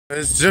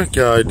It's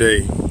Junkyard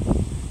Day.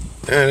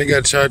 Man, they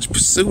got charge of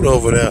pursuit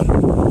over there.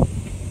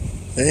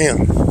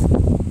 Damn.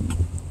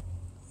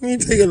 Let me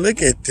take a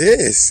look at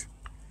this.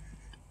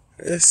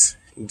 This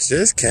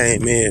just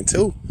came in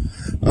too.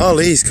 All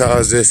these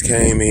cars just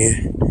came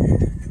in.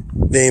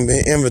 They ain't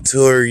been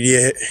inventoried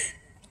yet.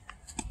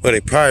 But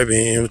they probably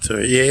been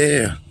inventoried.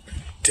 Yeah.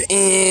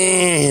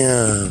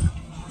 Damn.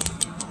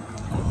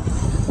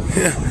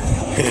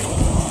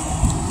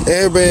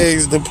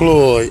 Airbags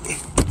deployed.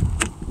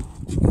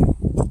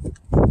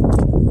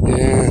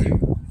 Yeah,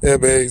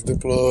 airbags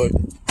deployed.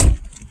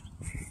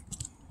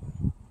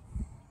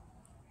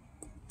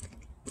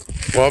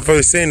 When I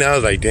first seen it, I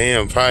was like,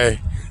 damn, probably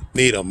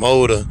need a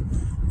motor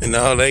and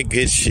all that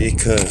good shit,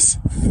 cause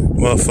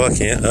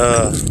motherfucking,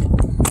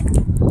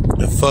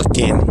 the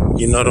fucking,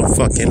 you know, the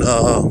fucking,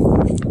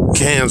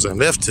 cams and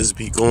lifters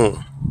be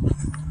going.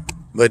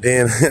 But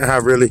then I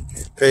really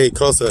paid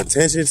closer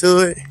attention to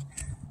it,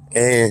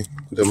 and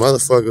the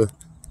motherfucker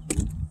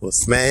was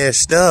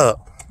smashed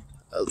up.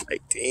 I was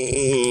like,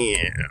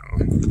 damn.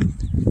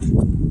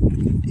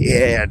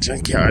 Yeah,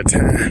 junkyard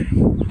time.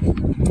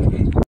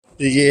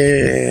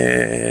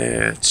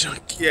 Yeah,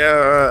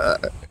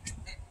 junkyard.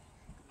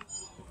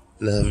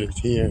 Love it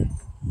here.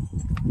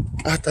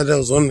 I thought that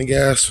was one of the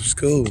guys from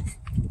school.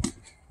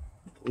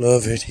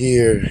 Love it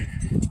here.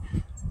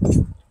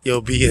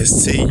 Yo,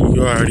 BST,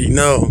 you already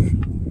know.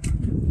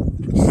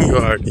 You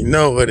already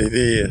know what it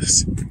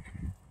is.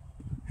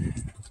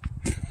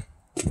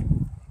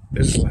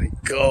 It's like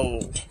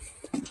gold.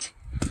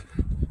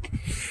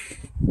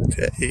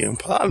 Hey,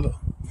 Impala.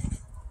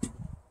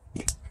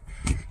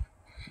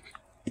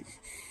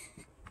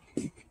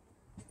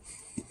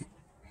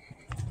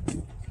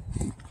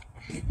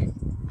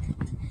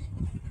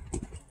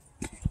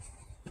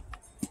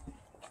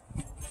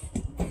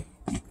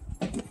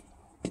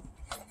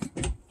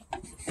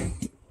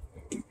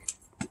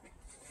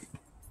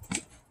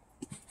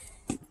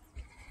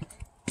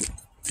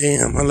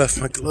 Damn, I left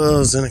my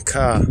gloves in the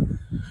car.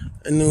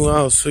 I knew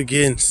I was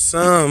forgetting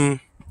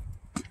some.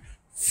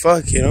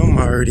 Fuck it, I'm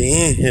already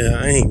in here.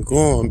 I ain't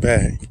going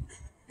back.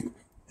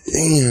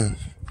 Damn.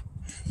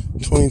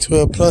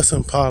 2012 plus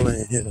Impala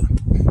in here.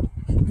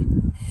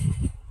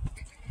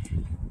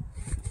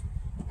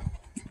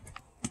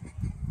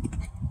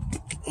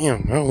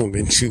 Damn, that one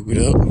been chewed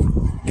up.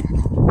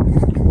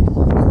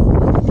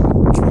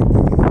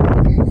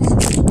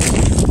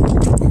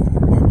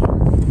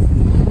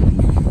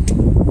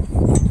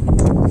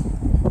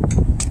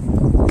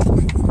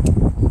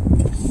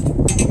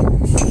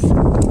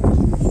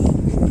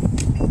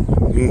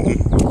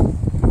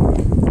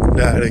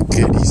 Lot of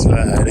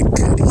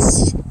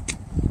goodies.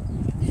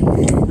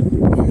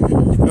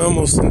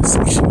 Almost in the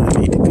section I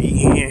need to be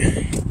in.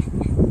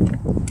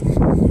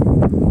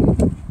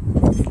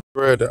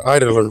 Grab the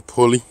idler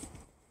pulley.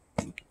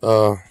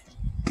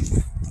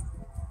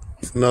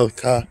 Another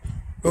car.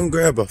 Gonna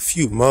grab a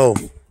few more.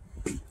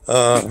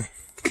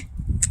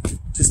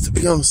 Just to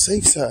be on the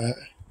safe side.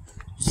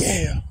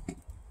 Yeah.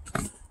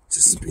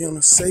 Just to be on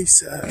the safe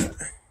side.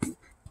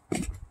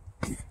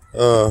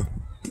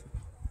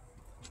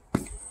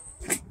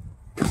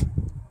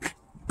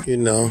 You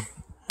know,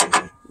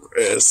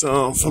 grab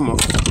some from my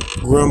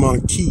grandma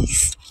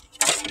Keith.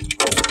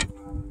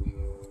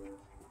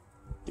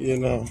 You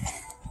know,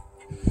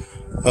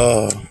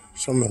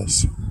 something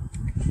else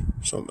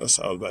I was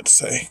about to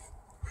say.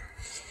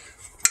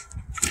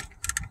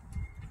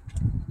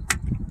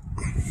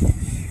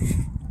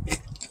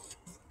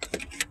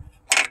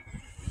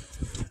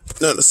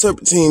 Now the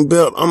serpentine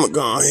belt, I'm gonna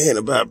go ahead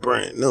and buy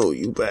brand new.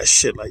 You buy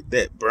shit like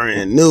that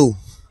brand new.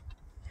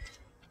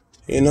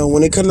 You know,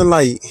 when it comes to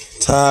like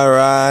tie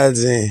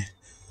rods and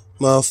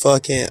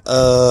motherfucking,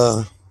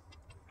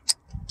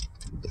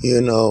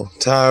 you know,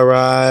 tie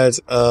rods,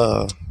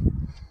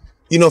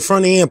 you know,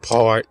 front end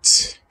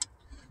parts,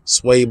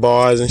 sway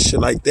bars and shit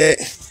like that,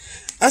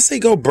 I say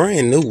go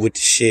brand new with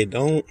the shit.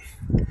 Don't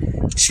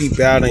cheap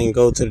out and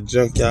go to the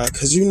junkyard,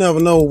 because you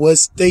never know what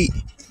state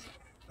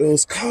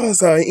those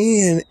cars are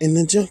in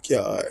the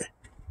junkyard.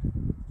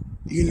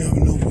 You never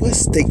know what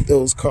state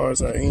those cars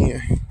are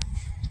in.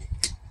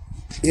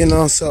 You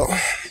know, so,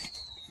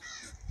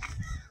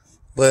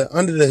 but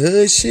under the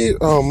hood shit,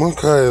 oh, my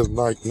car is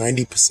like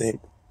 90%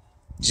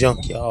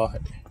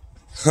 junkyard.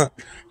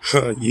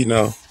 You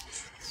know.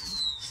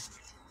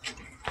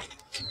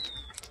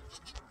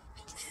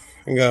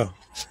 I gotta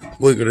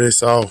wiggle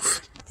this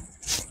off.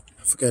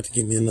 I forgot to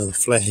give me another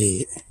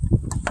flathead.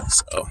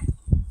 So,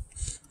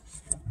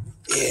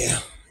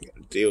 yeah,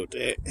 gotta deal with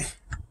that.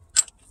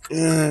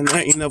 And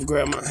I ain't never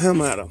grabbed my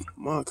hammer out of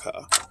my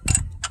car.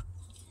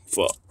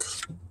 Fuck.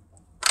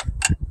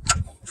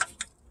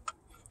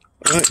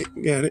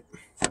 Alright, got it.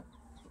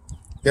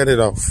 Got it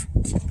off.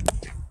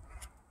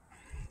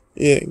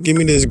 Yeah, give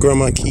me this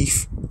Grandma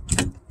Keith.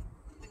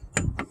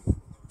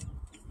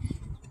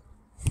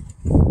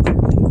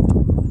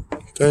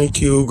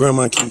 Thank you,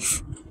 Grandma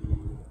Keith.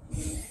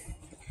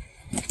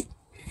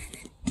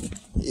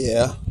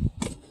 Yeah.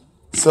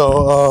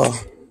 So,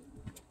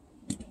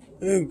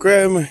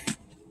 grab me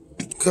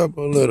a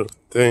couple of little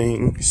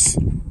things.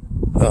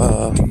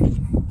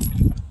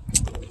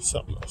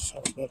 Something else I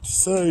was about to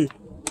say.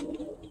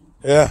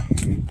 Yeah.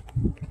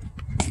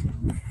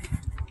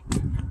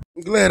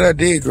 I'm glad I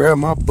did grab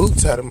my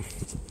boots out of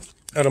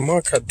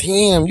my car.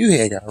 Damn, you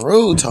had got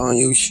roads on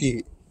your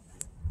shit.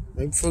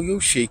 Right before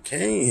your shit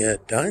came here,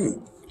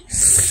 done.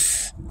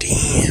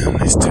 Damn,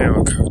 this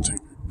town car took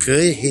a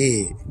good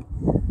hit.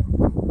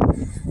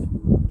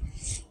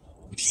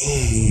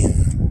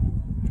 Damn.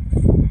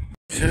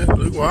 Yeah,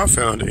 look what I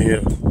found in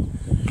here.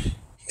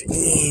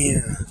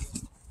 Damn.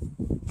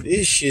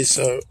 This shit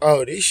so,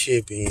 oh, this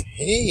shit being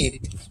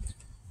hit.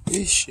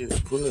 This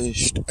shit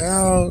pushed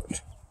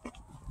out.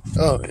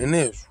 Oh, and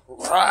it's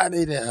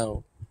rotted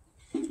out.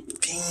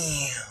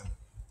 Damn.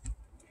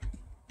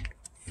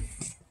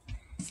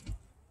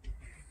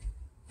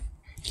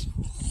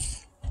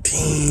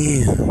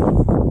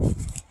 Damn.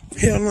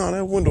 Hell no,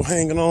 that window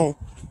hanging on.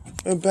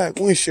 That back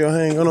windshield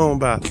hanging on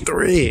by a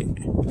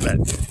thread. By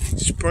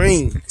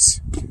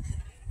springs.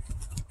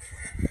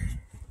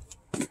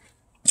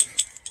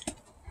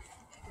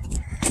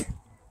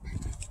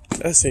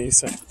 That seems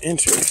something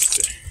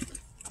interesting.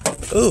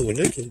 Oh,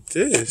 look at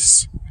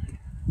this.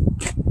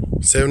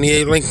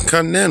 78 Lincoln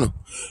Continental.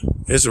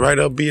 It's right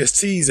up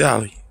BST's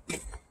alley.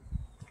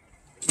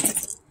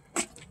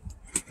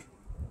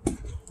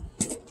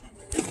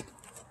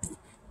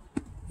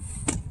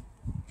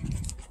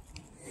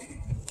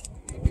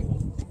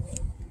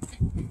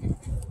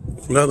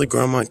 Another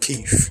Grandma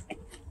Keith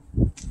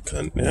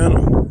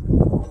Continental.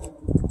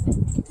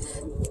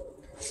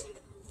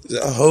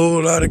 There's a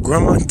whole lot of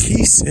Grandma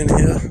Keiths in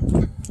here.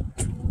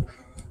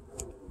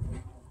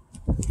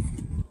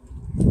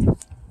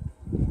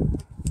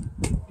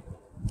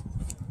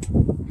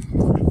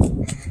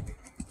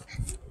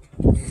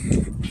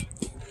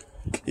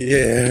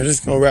 Yeah, this is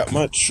gonna wrap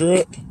my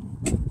trip.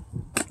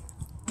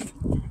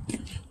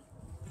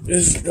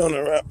 This is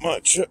gonna wrap my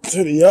trip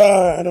to the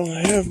yard. I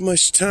don't have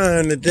much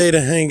time today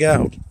to hang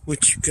out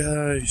with you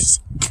guys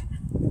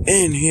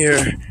in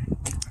here,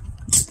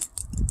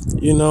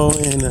 you know,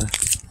 and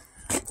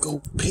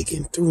go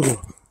picking through the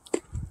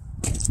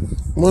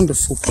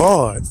wonderful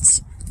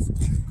pods,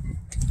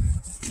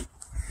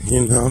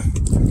 you know.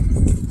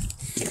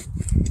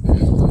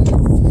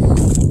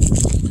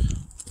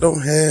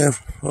 Don't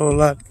have a whole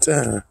lot of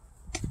time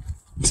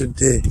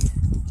today.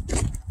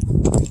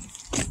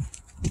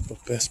 But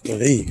best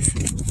believe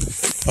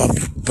I'll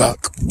be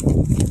back.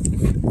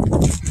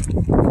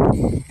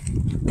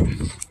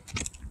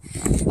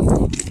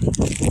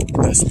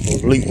 Best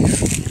believe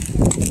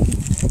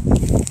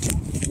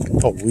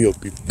I will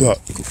be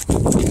back.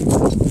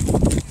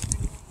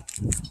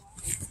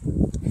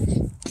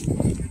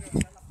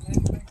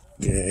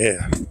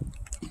 Yeah.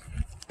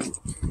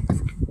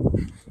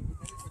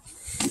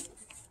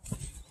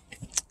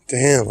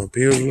 Damn, a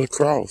beautiful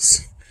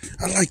lacrosse.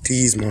 I like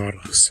these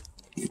models.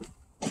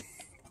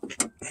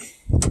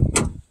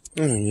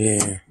 Oh,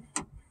 yeah.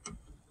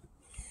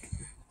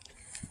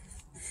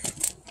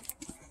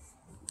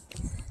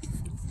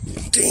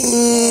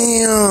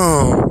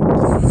 Damn.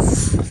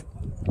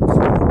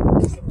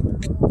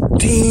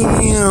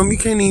 Damn, you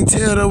can't even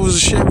tell that was a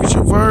Chevy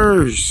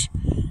Traverse.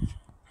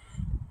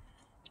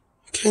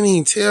 Can't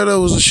even tell that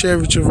was a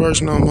Chevy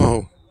Traverse no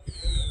more.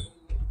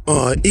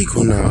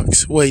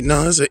 Equinox. Wait,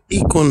 no, it's an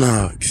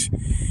Equinox.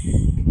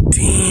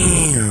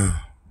 Damn.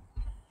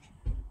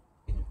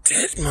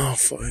 This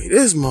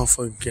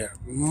motherfucker got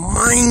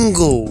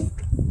mangled.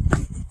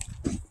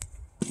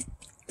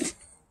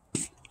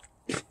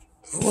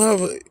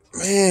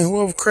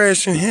 Whoever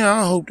crashed in here,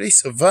 I hope they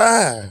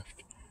survived.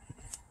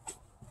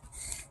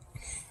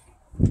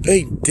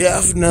 They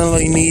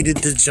definitely needed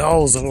the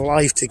jaws of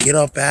life to get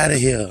up out of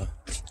here.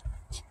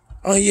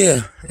 Oh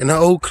yeah, and the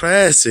old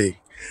classic.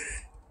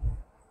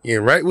 Yeah,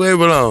 right where it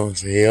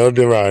belongs. El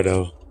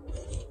Dorado.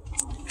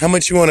 How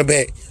much you want to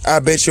bet?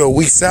 I bet you a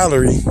week's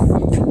salary.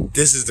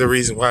 This is the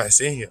reason why it's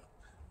in here.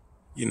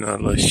 You know, a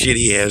little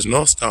shitty ass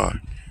North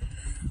Star.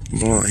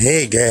 Blowing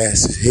head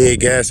gas. Head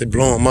gas and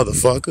blowing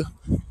motherfucker.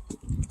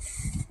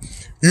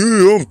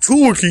 Yeah, I'm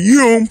talking.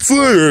 Yeah, I'm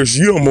flash.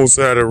 Yeah, I'm on the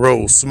side of the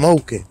road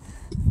smoking.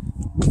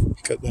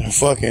 Cause that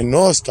fucking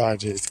North Star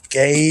just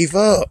gave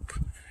up.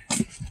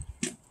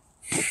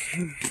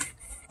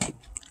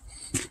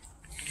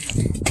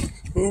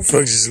 Who the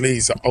fuck just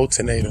leaves an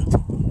alternator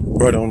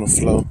right on the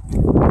floor?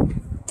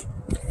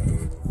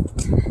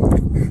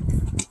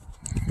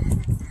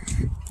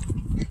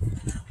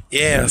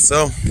 Yeah,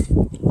 so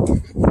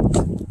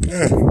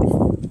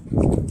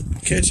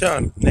catch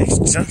y'all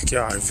next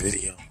Junkyard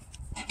video.